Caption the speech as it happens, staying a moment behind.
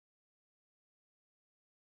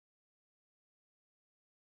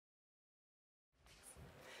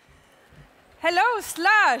Hello,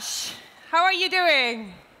 Slush. How are you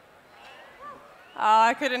doing? Oh,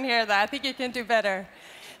 I couldn't hear that. I think you can do better.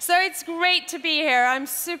 So it's great to be here. I'm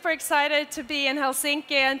super excited to be in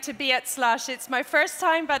Helsinki and to be at Slush. It's my first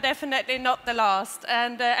time, but definitely not the last.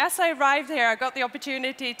 And as I arrived here, I got the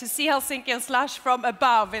opportunity to see Helsinki and Slush from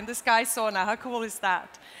above in the sky sauna. How cool is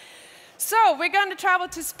that? So we're going to travel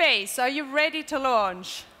to space. Are you ready to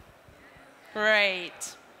launch?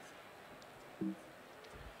 Great.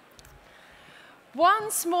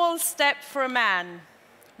 One small step for man,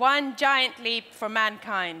 one giant leap for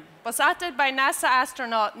mankind was uttered by NASA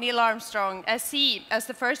astronaut Neil Armstrong as he, as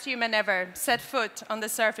the first human ever, set foot on the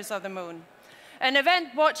surface of the moon, an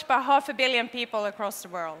event watched by 500 million people across the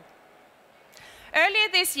world. Earlier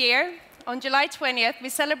this year, on July 20th, we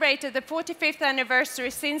celebrated the 45th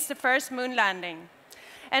anniversary since the first moon landing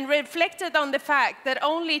and reflected on the fact that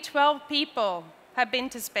only 12 people have been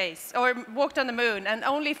to space, or walked on the moon, and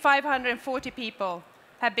only 540 people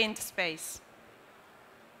have been to space.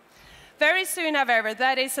 Very soon, however,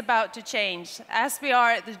 that is about to change, as we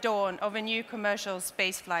are at the dawn of a new commercial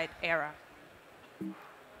spaceflight era.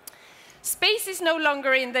 Space is no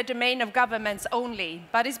longer in the domain of governments only,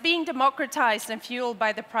 but is being democratized and fueled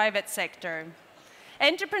by the private sector.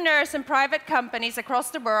 Entrepreneurs and private companies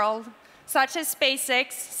across the world, such as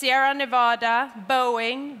SpaceX, Sierra Nevada,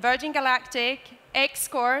 Boeing, Virgin Galactic,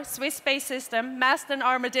 X-Core, Swiss Space System, Masten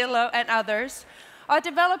Armadillo, and others, are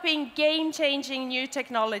developing game-changing new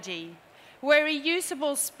technology, where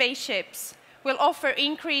reusable spaceships will offer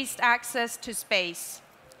increased access to space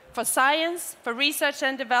for science, for research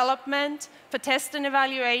and development, for test and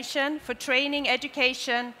evaluation, for training,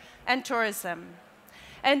 education, and tourism.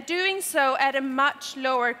 And doing so at a much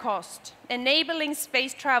lower cost, enabling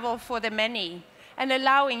space travel for the many, and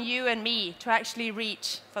allowing you and me to actually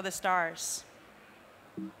reach for the stars.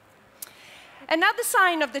 Another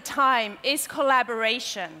sign of the time is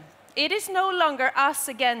collaboration. It is no longer us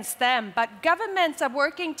against them, but governments are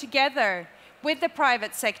working together with the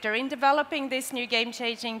private sector in developing this new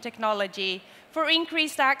game-changing technology for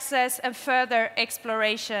increased access and further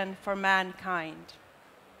exploration for mankind.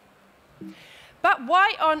 But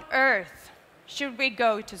why on earth should we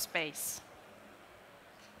go to space?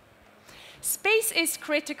 Space is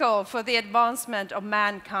critical for the advancement of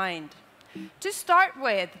mankind. To start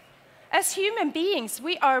with, as human beings,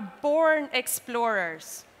 we are born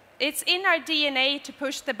explorers. It's in our DNA to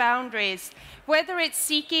push the boundaries, whether it's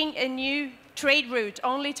seeking a new trade route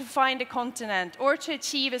only to find a continent or to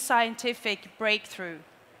achieve a scientific breakthrough.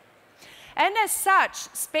 And as such,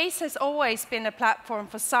 space has always been a platform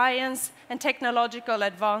for science and technological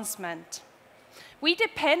advancement. We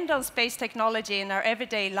depend on space technology in our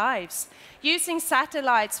everyday lives, using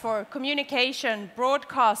satellites for communication,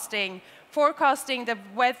 broadcasting, forecasting the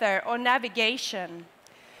weather, or navigation.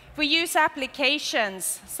 We use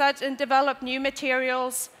applications such and develop new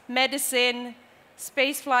materials, medicine,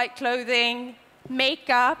 spaceflight clothing,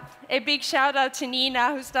 makeup. A big shout out to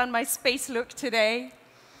Nina, who's done my space look today.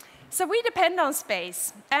 So we depend on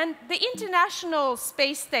space, and the International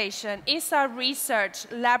Space Station is our research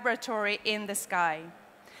laboratory in the sky.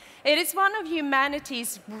 It is one of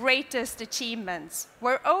humanity's greatest achievements,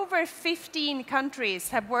 where over 15 countries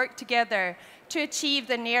have worked together to achieve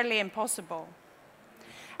the nearly impossible.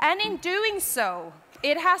 And in doing so,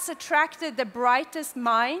 it has attracted the brightest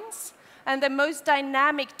minds and the most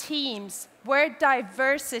dynamic teams, where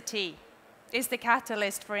diversity is the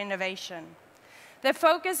catalyst for innovation. The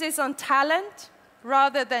focus is on talent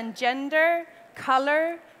rather than gender,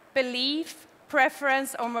 color, belief,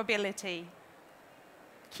 preference, or mobility.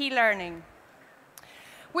 Key learning.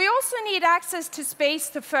 We also need access to space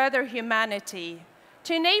to further humanity.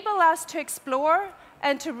 To enable us to explore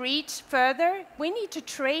and to reach further, we need to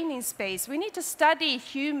train in space. We need to study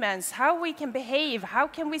humans, how we can behave, how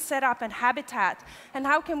can we set up a habitat, and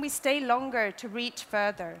how can we stay longer to reach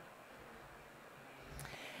further.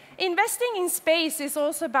 Investing in space is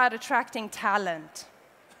also about attracting talent.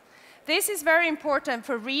 This is very important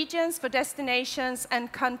for regions, for destinations,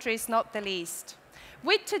 and countries, not the least.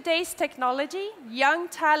 With today's technology, young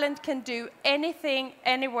talent can do anything,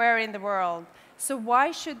 anywhere in the world. So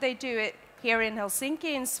why should they do it here in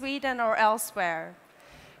Helsinki, in Sweden, or elsewhere?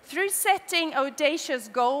 Through setting audacious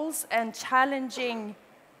goals and challenging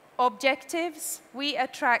objectives, we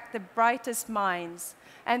attract the brightest minds.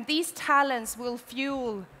 And these talents will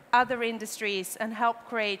fuel other industries and help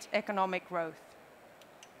create economic growth.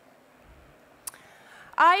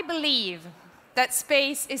 I believe that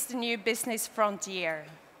space is the new business frontier.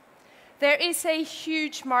 There is a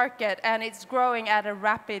huge market, and it's growing at a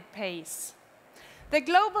rapid pace. The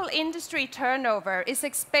global industry turnover is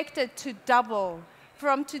expected to double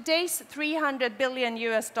from today's $300 billion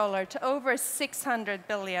to over $600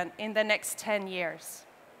 billion in the next 10 years.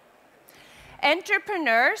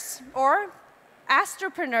 Entrepreneurs, or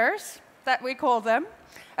astropreneurs, that we call them,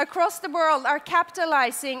 across the world are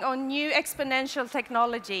capitalizing on new exponential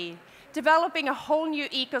technology, developing a whole new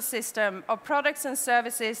ecosystem of products and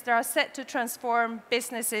services that are set to transform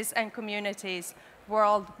businesses and communities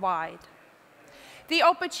worldwide. The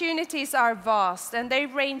opportunities are vast, and they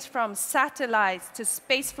range from satellites to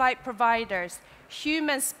spaceflight providers,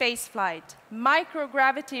 human spaceflight,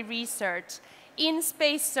 microgravity research,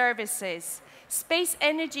 in-space services, space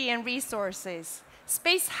energy and resources,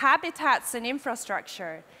 space habitats and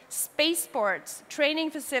infrastructure, spaceports,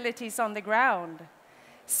 training facilities on the ground,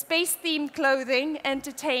 space-themed clothing,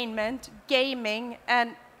 entertainment, gaming,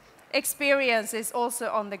 and experiences also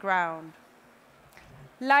on the ground.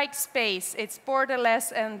 Like space, it's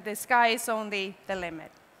borderless and the sky is only the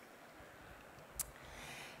limit.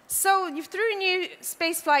 So through new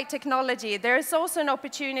spaceflight technology, there is also an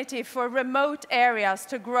opportunity for remote areas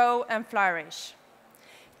to grow and flourish.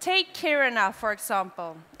 Take Kiruna, for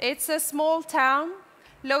example. It's a small town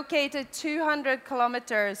located 200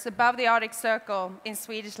 kilometers above the Arctic Circle in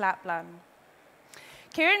Swedish Lapland.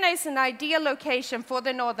 Kiruna is an ideal location for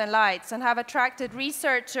the Northern Lights and have attracted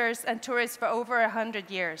researchers and tourists for over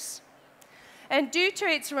 100 years. And due to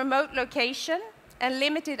its remote location and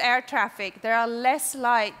limited air traffic, there are less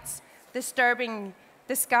lights disturbing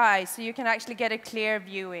the sky, so you can actually get a clear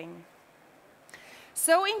viewing.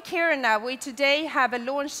 So in Kiruna, we today have a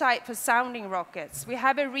launch site for sounding rockets. We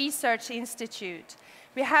have a research institute.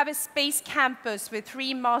 We have a space campus with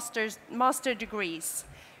 3 master degrees.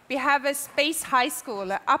 We have a space high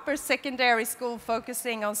school, an upper secondary school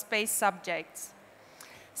focusing on space subjects.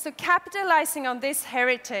 So capitalizing on this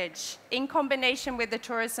heritage in combination with the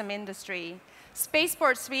tourism industry,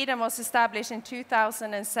 Spaceport Sweden was established in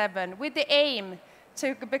 2007 with the aim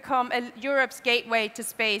to become Europe's gateway to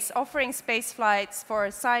space, offering space flights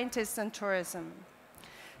for scientists and tourism.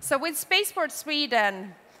 So with Spaceport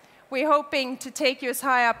Sweden, we're hoping to take you as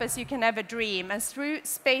high up as you can ever dream. And through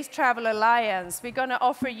Space Travel Alliance, we're going to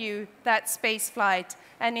offer you that space flight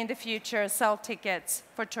and in the future sell tickets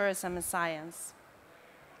for tourism and science.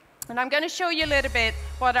 And I'm going to show you a little bit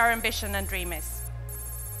what our ambition and dream is.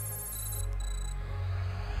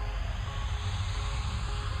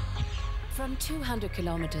 From 200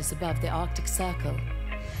 kilometers above the Arctic Circle,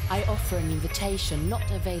 I offer an invitation not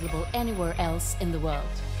available anywhere else in the world.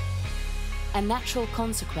 A natural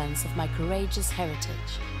consequence of my courageous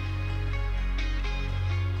heritage.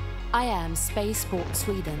 I am Spaceport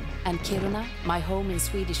Sweden, and Kiruna, my home in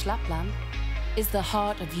Swedish Lapland, is the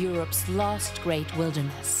heart of Europe's last great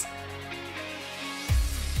wilderness.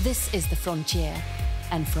 This is the frontier,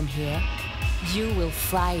 and from here, you will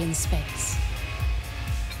fly in space.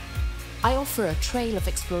 I offer a trail of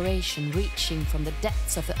exploration reaching from the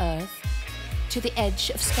depths of the Earth to the edge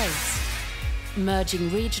of space, merging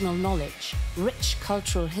regional knowledge, rich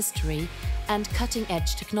cultural history, and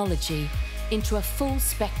cutting-edge technology into a full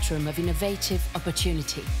spectrum of innovative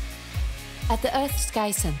opportunity. At the Earth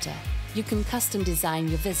Sky Center, you can custom design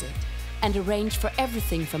your visit and arrange for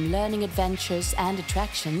everything from learning adventures and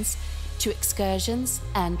attractions to excursions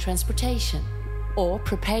and transportation, or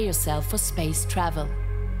prepare yourself for space travel.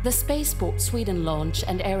 The Spaceport Sweden Launch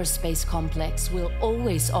and Aerospace Complex will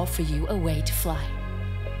always offer you a way to fly.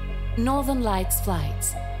 Northern Lights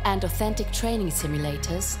flights and authentic training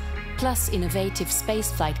simulators, plus innovative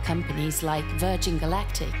spaceflight companies like Virgin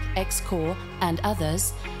Galactic, X-Core, and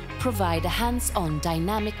others, provide a hands-on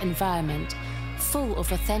dynamic environment full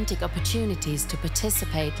of authentic opportunities to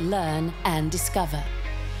participate, learn, and discover.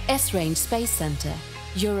 Esrange Space Center,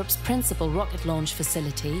 Europe's principal rocket launch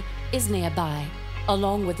facility, is nearby,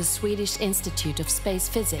 along with the Swedish Institute of Space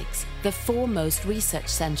Physics, the foremost research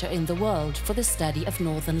center in the world for the study of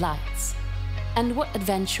Northern Lights. And what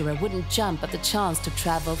adventurer wouldn't jump at the chance to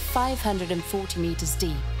travel 540 meters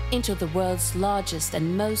deep into the world's largest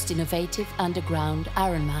and most innovative underground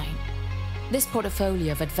iron mine? This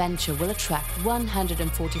portfolio of adventure will attract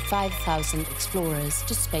 145,000 explorers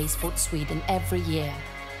to Spaceport Sweden every year,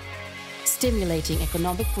 stimulating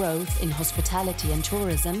economic growth in hospitality and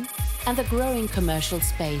tourism and the growing commercial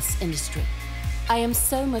space industry. I am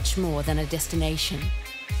so much more than a destination.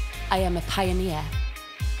 I am a pioneer.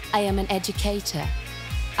 I am an educator.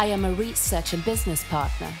 I am a research and business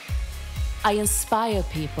partner. I inspire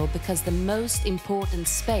people because the most important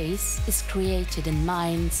space is created in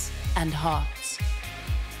minds and hearts.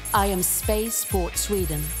 I am Spaceport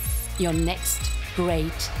Sweden, your next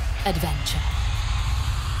great adventure.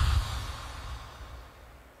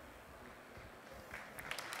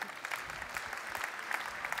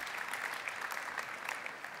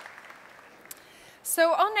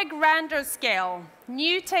 So on a grander scale,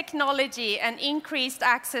 new technology and increased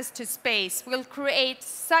access to space will create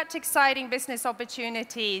such exciting business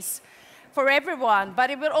opportunities for everyone, but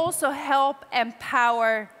it will also help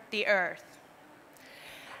empower the Earth.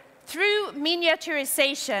 Through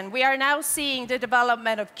miniaturization, we are now seeing the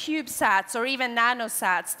development of CubeSats or even Nano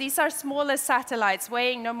Sats. These are smaller satellites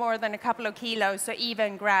weighing no more than a couple of kilos or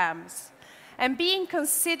even grams. And being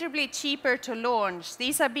considerably cheaper to launch,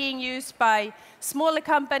 these are being used by smaller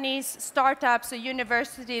companies, startups, or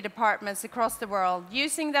university departments across the world,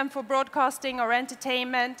 using them for broadcasting or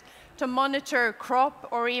entertainment, to monitor crop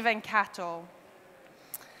or even cattle.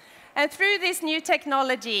 And through this new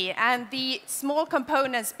technology and the small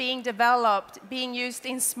components being developed, being used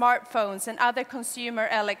in smartphones and other consumer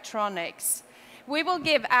electronics, we will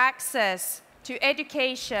give access to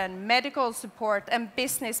education, medical support, and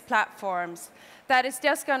business platforms that is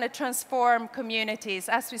just going to transform communities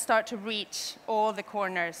as we start to reach all the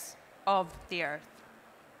corners of the Earth.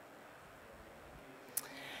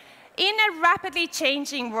 In a rapidly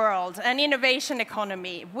changing world and innovation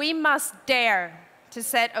economy, we must dare to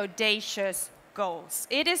set audacious goals.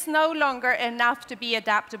 It is no longer enough to be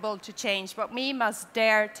adaptable to change, but we must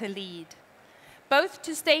dare to lead, both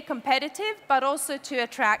to stay competitive, but also to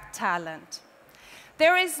attract talent.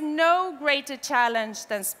 There is no greater challenge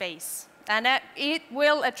than space, and it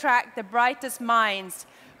will attract the brightest minds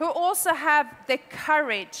who also have the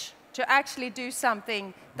courage to actually do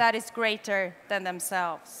something that is greater than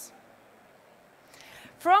themselves.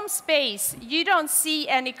 From space, you don't see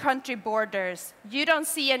any country borders. You don't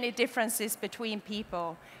see any differences between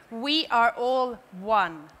people. We are all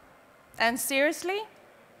one. And seriously,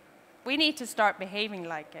 we need to start behaving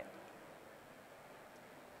like it.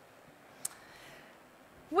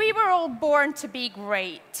 We were all born to be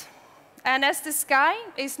great. And as the sky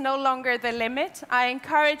is no longer the limit, I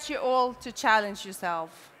encourage you all to challenge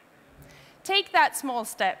yourself. Take that small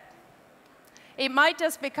step. It might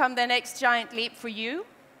just become the next giant leap for you,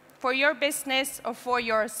 for your business, or for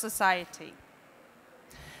your society.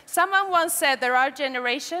 Someone once said that our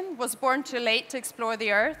generation was born too late to explore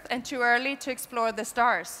the Earth and too early to explore the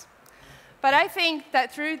stars. But I think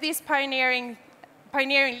that through these pioneering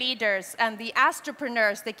leaders and the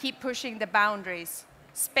astropreneurs that keep pushing the boundaries,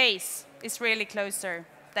 space is really closer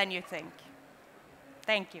than you think.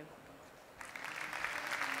 Thank you.